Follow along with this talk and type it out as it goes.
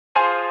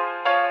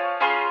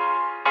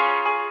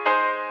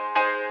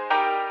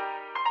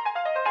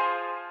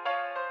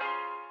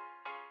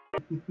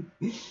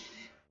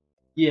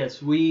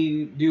Yes,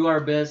 we do our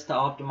best to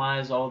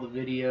optimize all the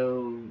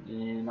video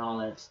and all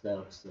that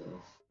stuff, so.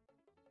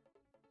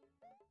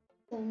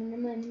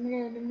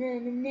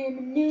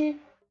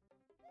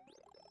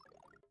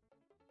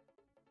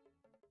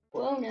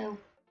 Whoa, no.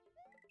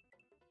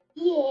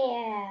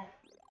 Yeah!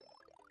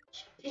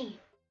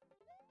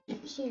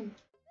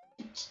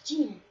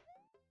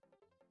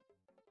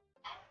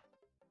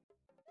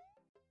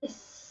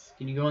 Yes.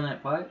 Can you go in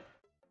that pipe?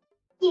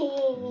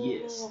 Yeah!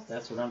 Yes,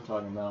 that's what I'm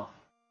talking about.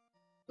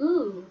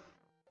 Ooh.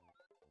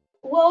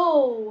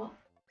 Whoa!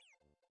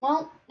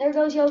 Well, there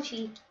goes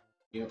Yoshi.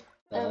 Yep.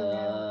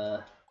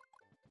 Oh,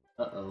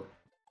 Uh-oh.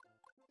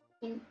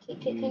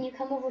 Can you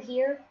come over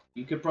here?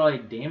 You could probably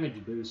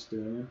damage boost to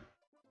him.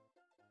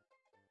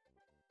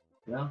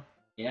 Well,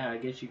 yeah, I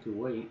guess you could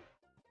wait.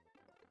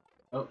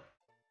 Oh.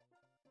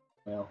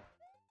 Well.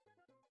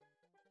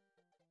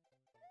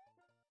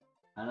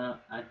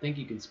 I think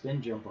you can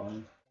spin jump on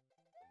him.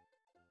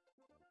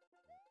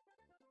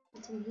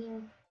 What's in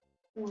here?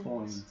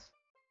 Coins.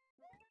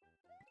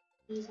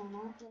 These are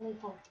not really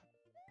helpful.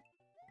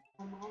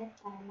 I might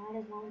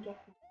as well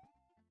get them.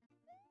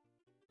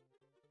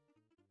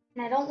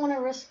 And I don't want to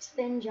risk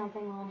spin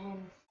jumping on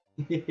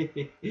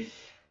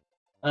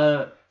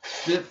him.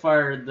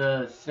 Spitfire,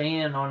 the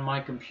fan on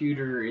my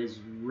computer is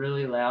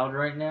really loud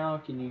right now.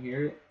 Can you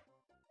hear it?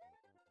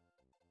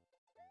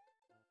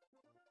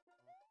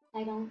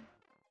 I don't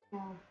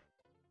know.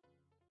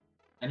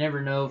 I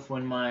never know if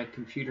when my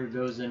computer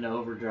goes into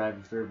overdrive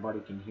if everybody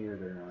can hear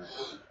it or not.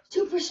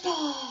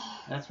 Superstar!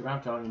 That's what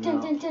I'm talking Dun,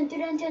 about. dun, dun,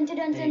 dun, dun, dun,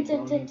 dun, Hey, dun,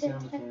 don't dun, need dun,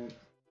 sound dun. effects.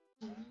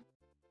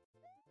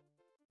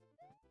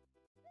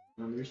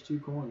 Oh, there's 2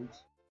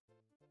 coins.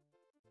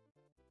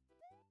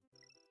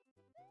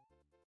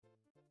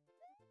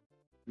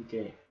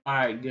 Okay.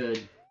 Alright,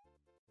 good.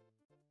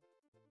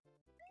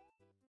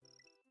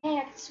 Hey,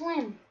 I can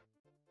swim.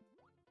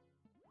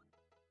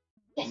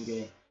 Yes.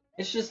 Okay.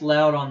 It's just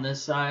loud on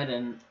this side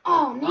and...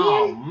 Oh, man.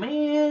 Oh,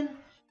 man!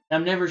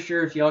 I'm never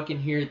sure if y'all can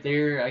hear it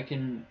there. I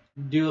can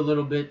do a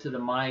little bit to the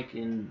mic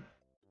and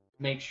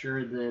make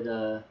sure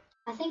that,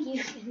 I think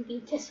you can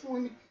beat this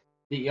one.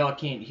 that y'all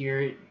can't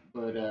hear it,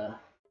 but,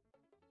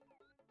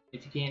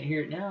 if you can't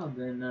hear it now,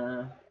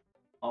 then,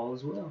 all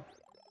is well.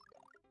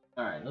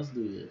 Alright, let's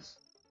do this.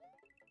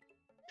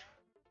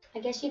 I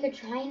guess you could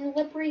try and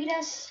lip read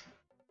us.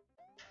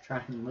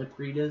 Try and lip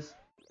read us?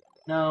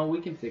 No, we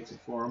can fix it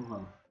for him, huh?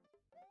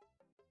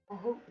 I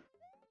hope.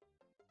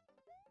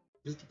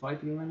 Is this the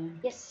pipe you went in?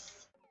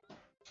 Yes.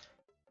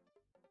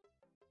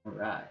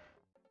 Alright.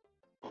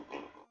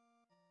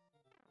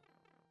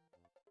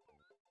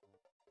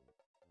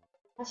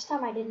 Last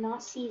time I did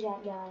not see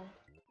that guy.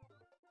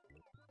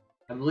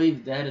 I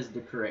believe that is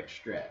the correct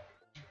strat.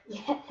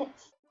 Yes.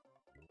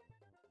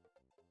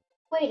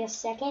 Wait a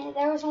second.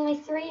 There was only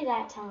 3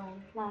 that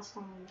time. Last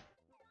time.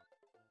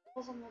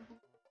 Wasn't looking.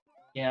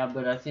 Yeah,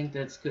 but I think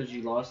that's because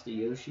you lost to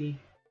Yoshi.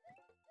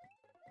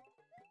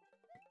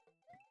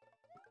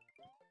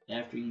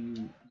 After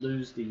you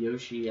lose to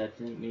Yoshi, I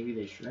think maybe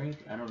they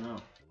shrink. I don't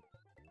know.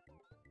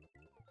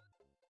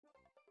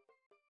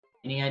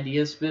 Any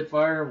idea,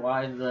 Spitfire,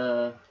 why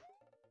the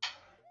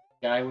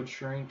guy would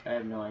shrink? I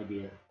have no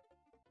idea.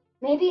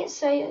 Maybe it's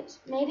so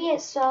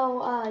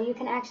you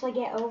can actually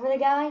get over the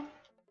guy.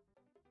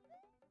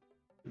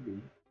 Could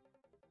be.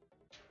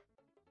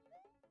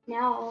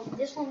 Now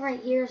this one right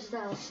here is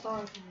the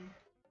star thing.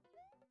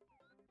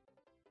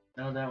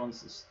 No, that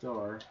one's the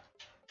star.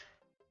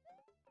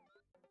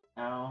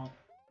 How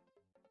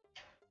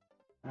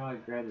do I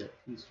grab that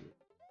piece?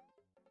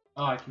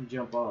 Oh, I can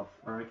jump off,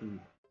 or I can.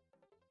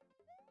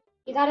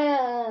 You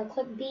gotta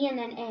click B and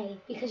then A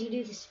because you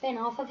do the spin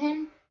off of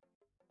him.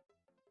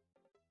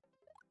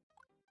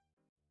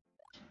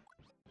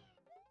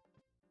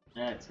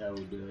 That's how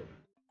we do it.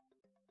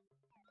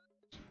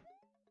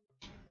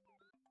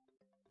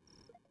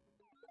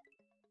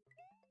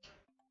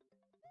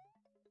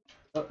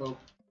 Uh-oh.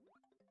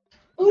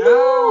 Oh,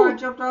 No! I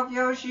jumped off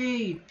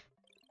Yoshi!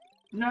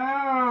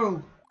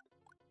 No!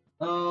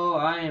 Oh,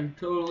 I am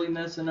totally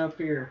messing up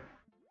here.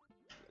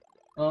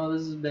 Oh,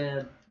 this is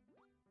bad.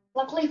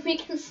 Luckily we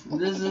can swim.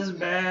 This is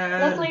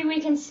bad. Luckily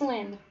we can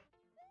swim.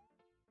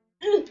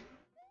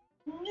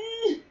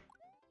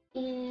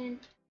 And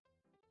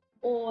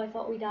oh, I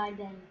thought we died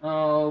then.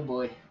 Oh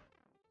boy.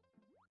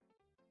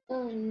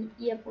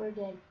 Yep, we're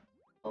dead.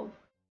 Oh.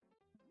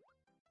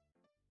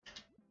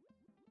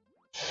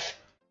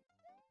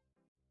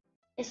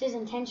 This is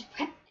intense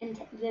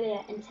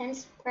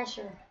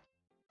pressure.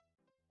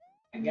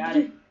 I got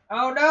it.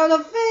 Oh no,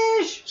 the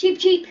fish!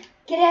 Cheap,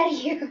 get out of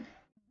here.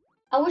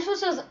 I wish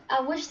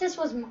this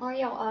was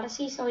Mario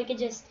Odyssey so we could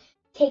just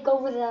take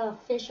over the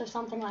fish or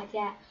something like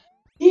that.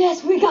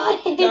 Yes, we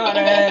got it. Got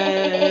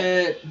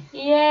it.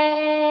 Yes.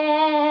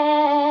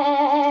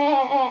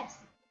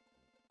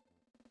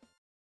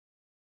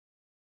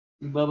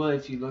 Bubba,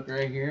 if you look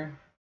right here,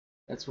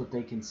 that's what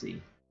they can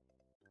see.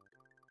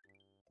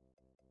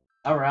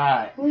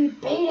 Alright. We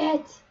beat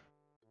it.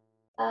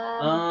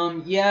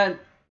 Yeah,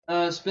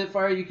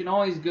 Spitfire, you can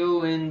always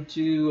go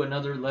into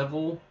another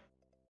level.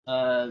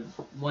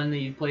 One that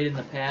you played in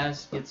the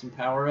past, get some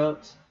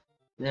power-ups.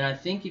 Then I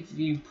think if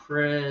you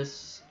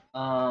press,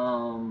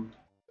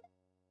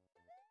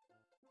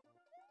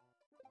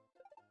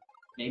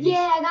 maybe,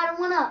 yeah, I got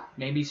a 1-up.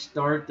 maybe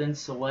start then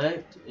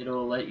select,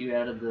 it'll let you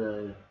out of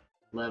the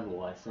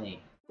level, I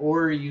think.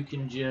 Or you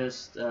can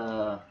just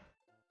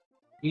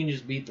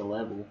beat the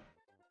level.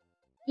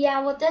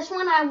 Yeah, with this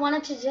one, I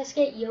wanted to just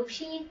get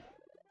Yoshi.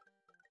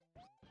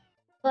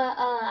 But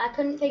I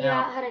couldn't figure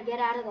out how to get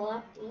out of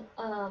the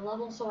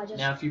level, so I just...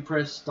 Now if you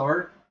press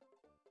start...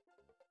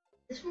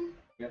 This one?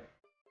 Yep.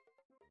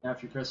 Now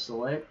if you press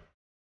select...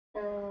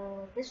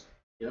 This?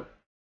 Yep.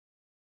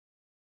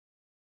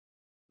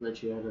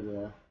 Let you out of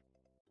the...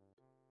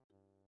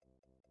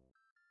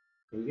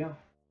 There you go.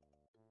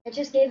 I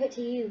just gave it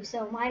to you,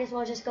 so might as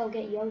well just go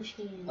get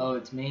Yoshi. And... Oh,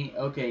 it's me?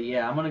 Okay,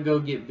 yeah, I'm gonna go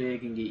get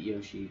big and get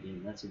Yoshi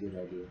again. That's a good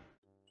idea.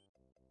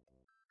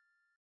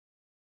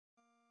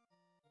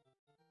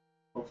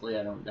 Hopefully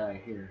I don't die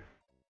here.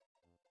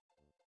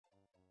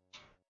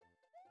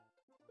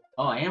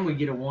 Oh, and we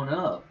get a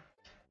 1-up.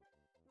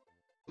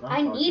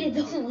 I needed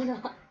the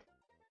 1-up.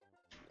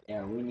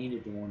 Yeah, we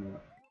needed the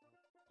 1-up.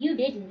 You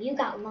didn't. You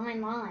got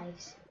 9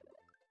 lives.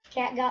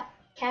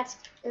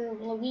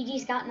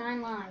 Luigi's got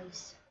 9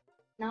 lives.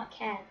 Not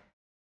Cat.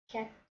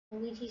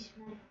 Luigi's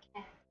not a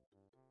cat.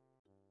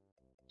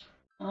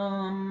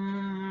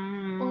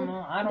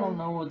 I don't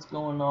know what's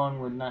going on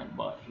with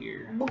Nightbot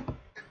here.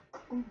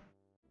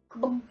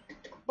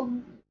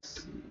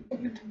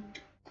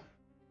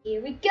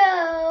 Here we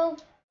go.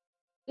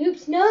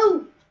 Oops,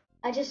 no!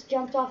 I just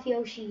jumped off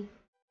Yoshi.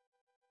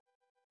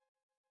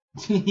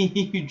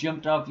 You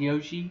jumped off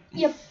Yoshi?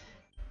 Yep.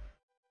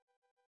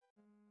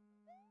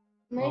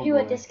 I'm gonna do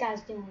what this guy's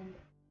doing.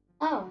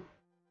 Oh.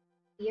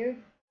 Weird.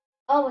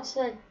 Oh, it's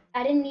the...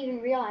 I didn't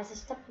even realize the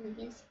stuff on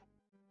the inside.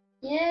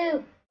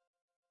 No!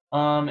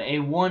 A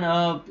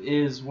 1-up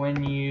is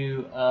when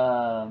you,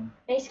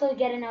 basically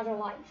get another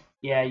life.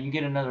 Yeah, you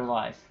get another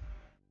life.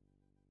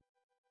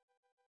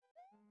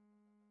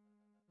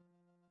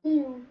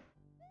 Oh,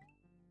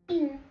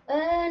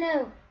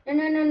 no.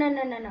 No.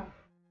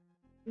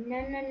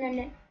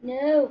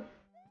 No.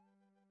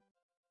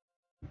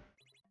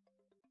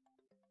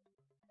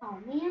 Oh,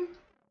 man.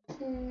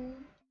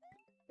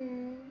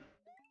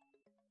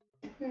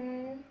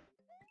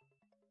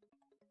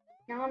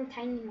 Now I'm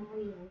Tiny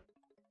Mario.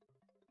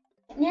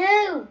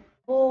 No!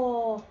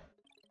 Oh,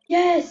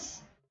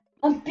 yes!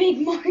 I'm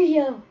Big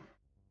Mario!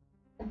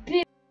 A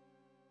big...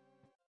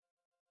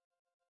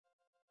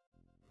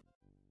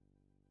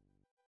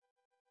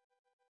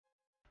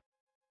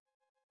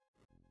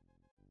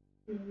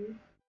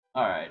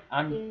 Alright,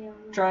 I'm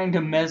trying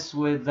to mess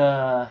with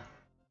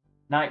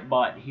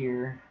Nightbot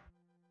here,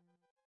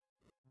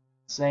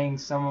 saying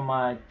some of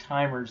my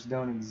timers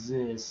don't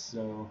exist,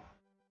 so...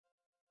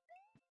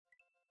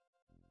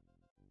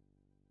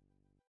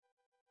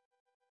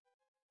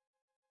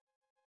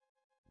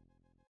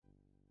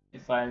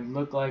 If I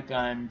look like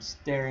I'm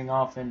staring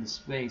off into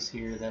space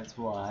here, that's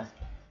why.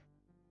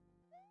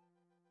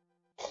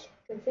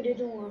 Go through the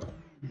door.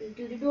 Go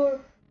through the door.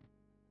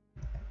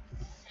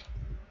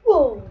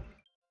 Whoa!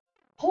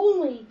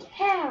 Holy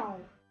cow!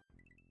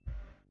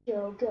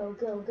 Go.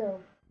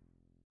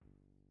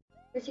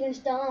 Where's he gonna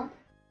stomp?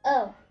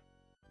 Oh.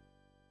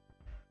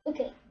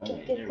 Okay,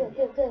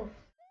 go.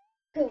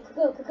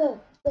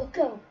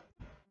 Go.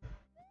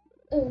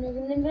 Oh,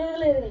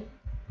 no.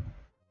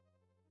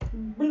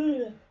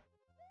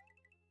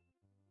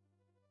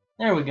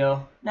 There we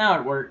go. Now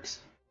it works.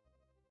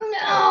 No,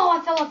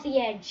 I fell off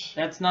the edge.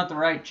 That's not the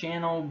right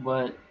channel,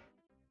 but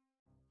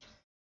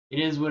it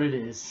is what it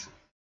is.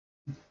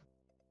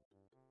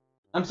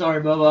 I'm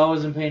sorry, Bubba, I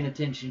wasn't paying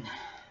attention.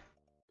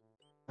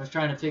 I was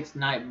trying to fix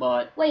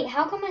Nightbot. Wait,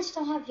 how come I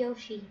still have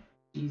Yoshi?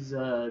 He's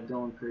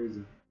going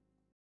crazy.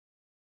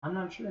 I'm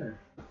not sure.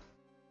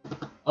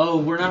 Oh,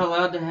 we're not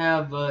allowed to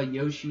have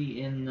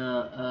Yoshi in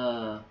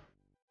the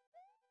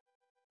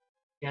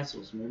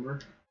castles, remember?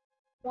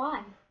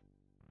 Why?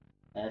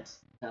 That's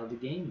how the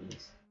game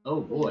is.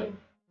 Oh boy.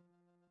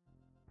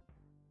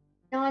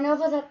 Now I know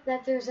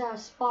that there's a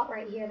spot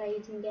right here that you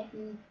can get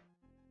in.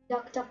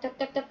 Duck.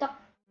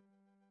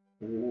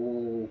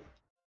 Oh.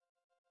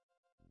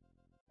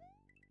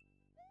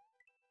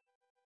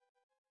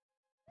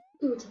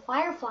 Ooh, it's a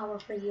fire flower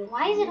for you.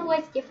 Why is it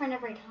always different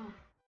every time?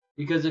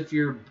 Because if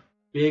you're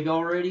big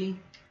already,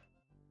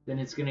 then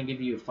it's gonna give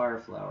you a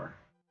fire flower.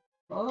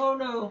 Oh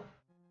no.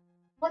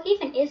 What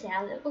even is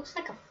that? It looks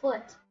like a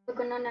foot. Look,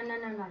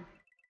 no.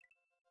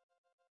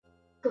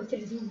 Go through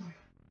the door.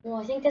 Well,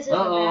 I think this is a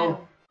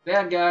battle.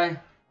 Bad guy.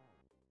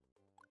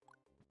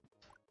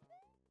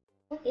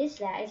 What is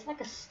that? It's like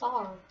a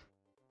star.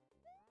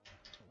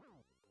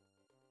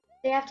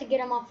 They have to get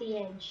him off the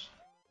edge.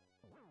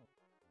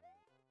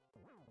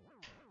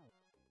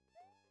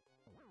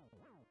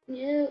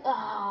 No,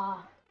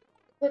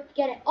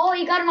 get it. Oh,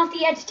 you got him off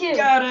the edge too.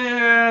 Got him!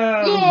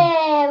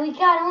 Yeah, we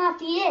got him off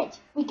the edge.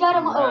 We got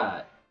him.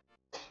 Right.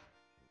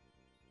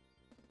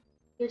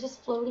 You're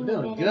just floating We're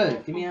in doing midair.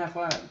 good. Give me a high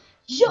five. I'm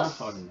Yes!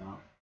 talking about.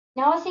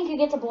 Now I think you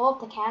get to blow up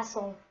the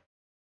castle.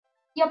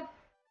 Yep.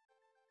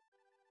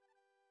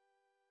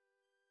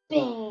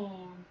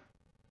 Bam.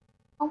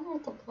 I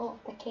wanted to blow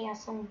up the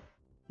castle.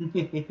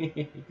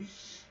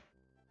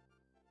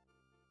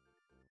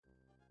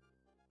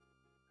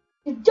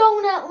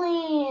 Donut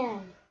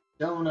Land!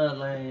 Donut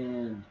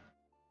Land.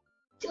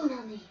 Donut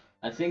Land.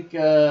 I think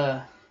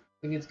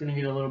it's gonna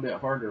get a little bit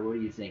harder. What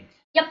do you think?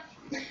 Yep.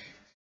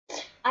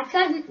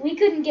 We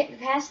couldn't get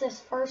past this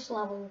first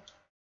level.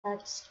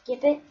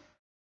 Skip it.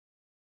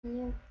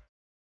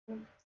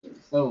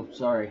 Oh,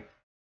 sorry.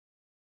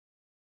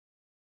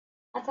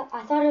 I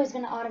thought it was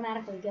gonna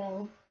automatically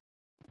go.